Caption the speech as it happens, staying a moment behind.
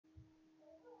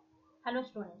Hello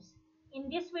students. In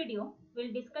this video,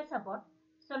 we'll discuss about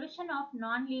solution of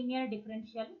nonlinear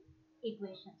differential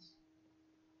equations.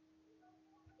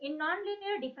 In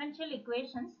nonlinear differential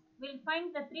equations, we'll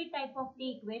find the three types of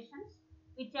the equations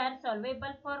which are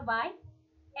solvable for y,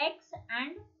 x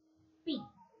and p,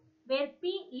 where p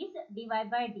is dy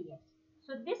by dx.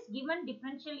 So this given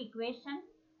differential equation,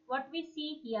 what we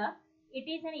see here, it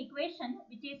is an equation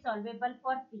which is solvable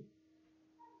for p.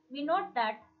 We note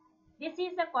that this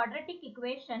is a quadratic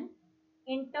equation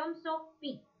in terms of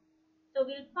p. So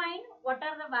we'll find what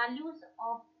are the values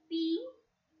of p,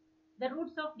 the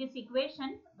roots of this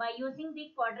equation, by using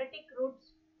the quadratic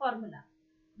roots formula.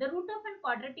 The root of a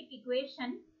quadratic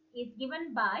equation is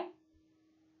given by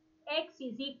x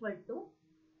is equal to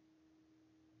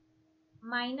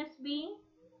minus b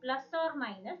plus or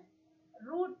minus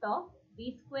root of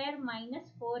b square minus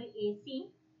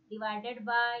 4ac divided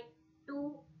by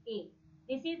 2a.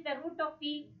 This is the root of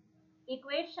the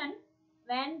equation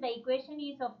when the equation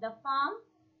is of the form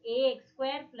ax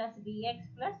square plus bx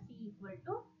plus c equal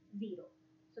to 0.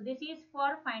 So this is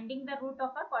for finding the root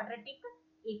of a quadratic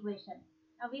equation.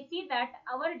 Now we see that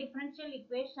our differential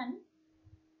equation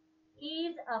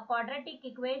is a quadratic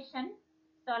equation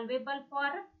solvable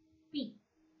for p.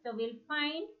 So we'll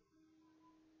find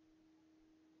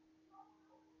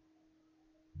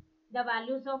the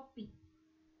values of p.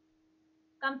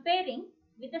 Comparing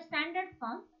with the standard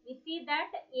form, we see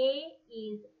that a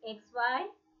is xy,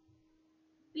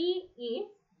 p is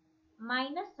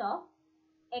minus of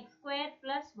x square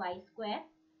plus y square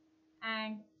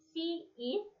and c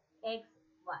is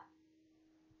xy.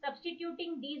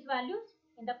 Substituting these values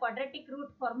in the quadratic root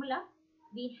formula,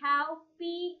 we have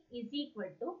p is equal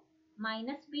to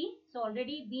minus b. So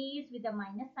already b is with a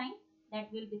minus sign,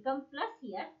 that will become plus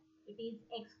here. It is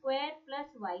x square plus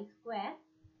y square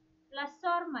plus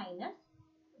or minus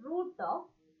root of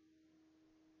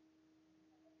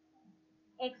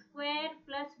x square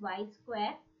plus y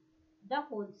square the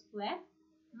whole square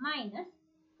minus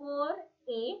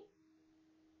 4a,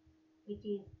 which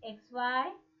is xy,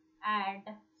 and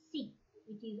c,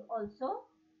 which is also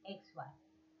xy.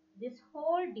 This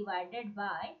whole divided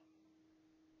by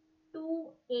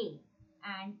 2a,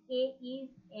 and a is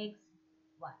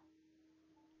xy.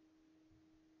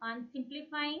 On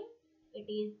simplifying, it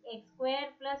is x square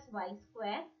plus y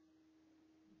square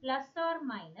plus or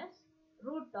minus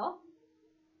root of,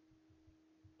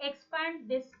 expand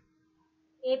this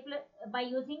a plus by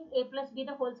using a plus b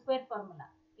the whole square formula.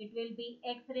 It will be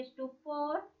x raised to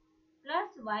 4 plus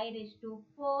y raised to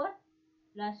 4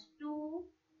 plus 2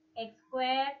 x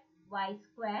square y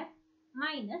square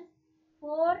minus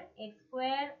 4 x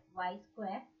square y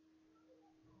square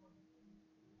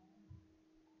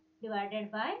divided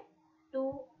by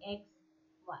 2xy.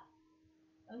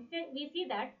 We see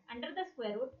that under the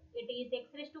square root, it is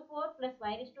x raised to 4 plus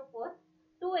y raised to 4,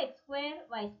 2x square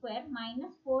y square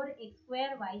minus 4x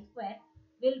square y square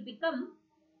will become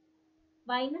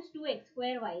minus 2x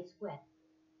square y square.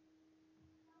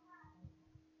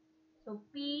 So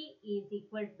p is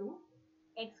equal to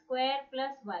x square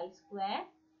plus y square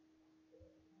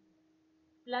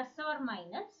plus or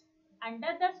minus,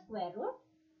 under the square root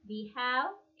we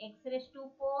have x raised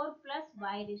to 4 plus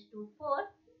y raised to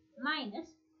 4 minus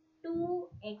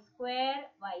 2x square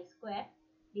y square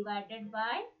divided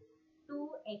by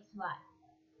 2xy.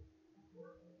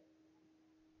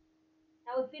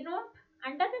 Now if you note,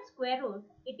 under the square root,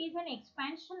 it is an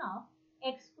expansion of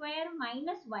x square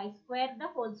minus y square the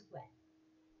whole square.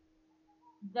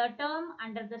 The term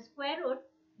under the square root,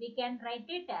 we can write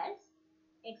it as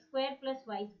x square plus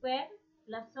y square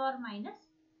plus or minus.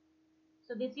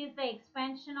 So this is the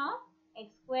expansion of x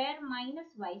square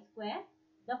minus y square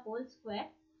the whole square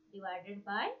divided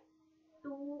by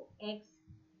 2xy.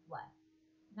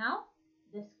 Now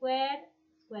the square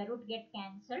root get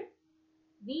cancelled.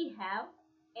 We have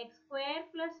x square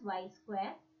plus y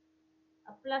square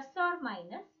plus or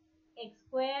minus x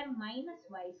square minus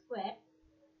y square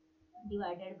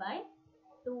divided by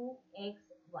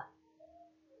 2xy.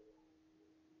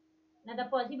 Now the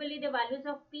possibly the values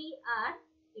of p are,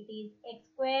 it is x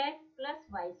square plus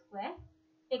y square,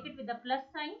 take it with the plus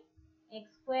sign, x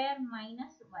square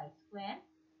minus y square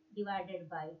divided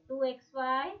by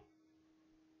 2xy,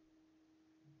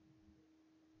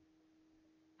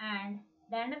 and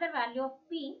the another value of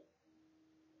p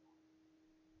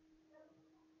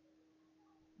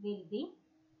will be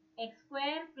x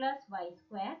square plus y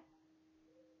square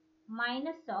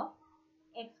minus of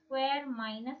x square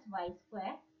minus y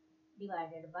square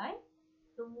divided by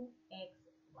 2xy.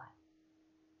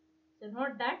 So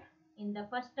note that in the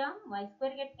first term y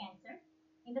square get cancelled.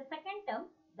 In the second term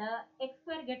the x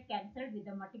square get cancelled with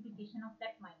the multiplication of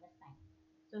that minus sign.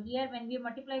 So here when we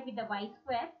multiply with the y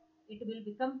square, it will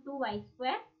become 2y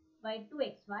square by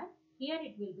 2xy. Here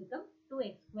it will become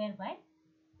 2x square by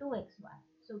 2xy.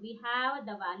 So we have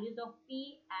the values of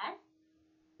p as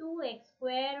 2x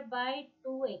square by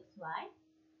 2xy,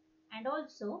 and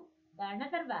also the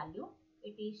another value,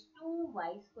 it is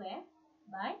 2y square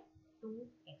by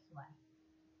 2xy.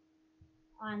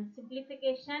 On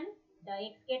simplification,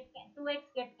 the 2x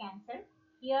get cancelled.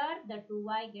 Here the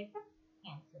 2y get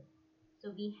cancelled. So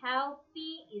we have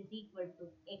p is equal to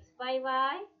x by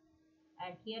y,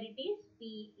 and here it is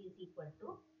p is equal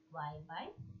to y by.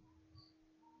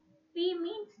 P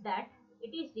means that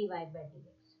it is dy by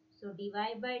dx. So dy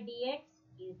by dx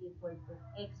is equal to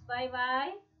x by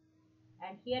y,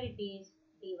 and here it is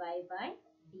dy by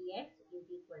dx is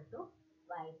equal to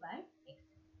y by x.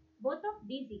 Both of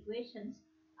these equations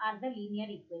are the linear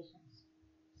equations.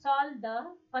 Solve the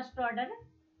first order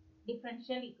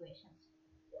differential equations.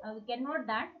 We can note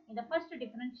that in the first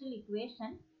differential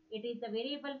equation, it is the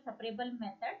variable separable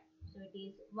method. So it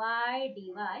is y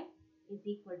dy is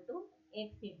equal to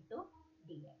x into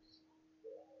dx.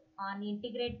 On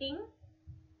integrating,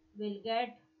 we'll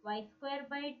get y square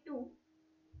by 2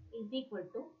 is equal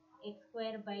to x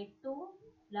square by 2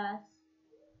 plus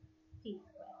c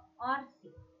square or c.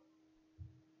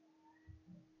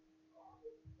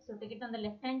 So take it on the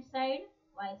left hand side,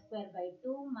 y square by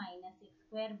 2 minus x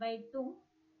square by 2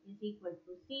 is equal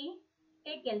to c.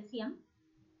 Take LCM,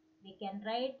 we can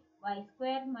write y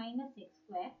square minus x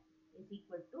square is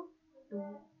equal to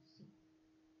 2c.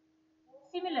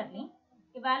 Similarly,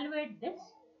 evaluate this.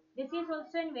 This is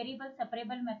also in variable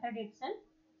separable method itself.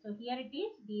 So here it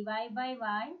is dy by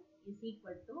y is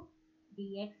equal to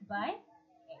dx by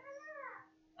x.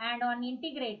 And on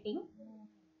integrating,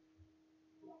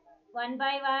 1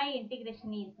 by y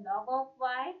integration is log of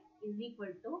y is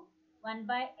equal to 1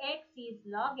 by x is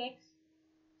log x.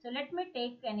 So let me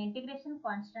take an integration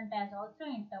constant as also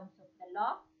in terms of the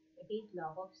log. It is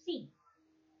log of c.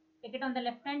 Take it on the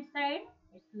left hand side.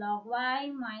 It's log y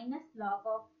minus log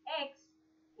of x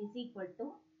is equal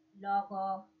to log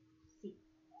of c.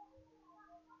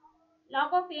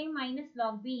 Log of a minus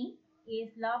log b is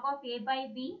log of a by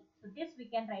b. So this we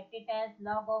can write it as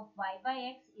log of y by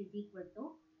x is equal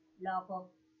to log of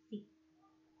c.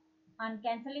 On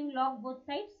cancelling log both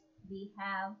sides, we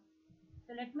have,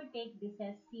 so let me take this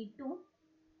as c2,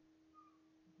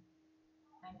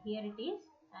 and here it is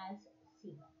as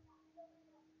c1.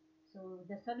 So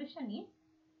the solution is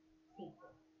c2.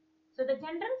 So the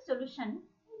general solution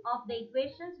of the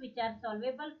equations which are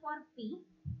solvable for p,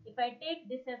 if I take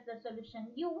this as the solution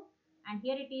u and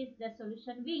here it is the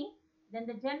solution v, then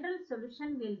the general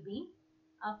solution will be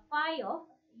phi of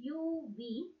uv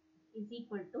is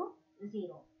equal to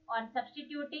 0. On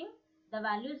substituting the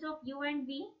values of u and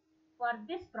v for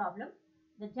this problem,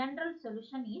 the general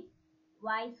solution is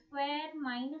y square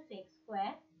minus x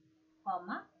square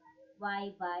comma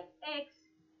y by x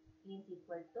is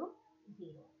equal to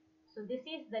 0. So this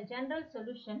is the general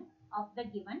solution of the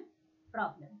given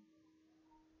problem.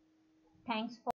 Thanks for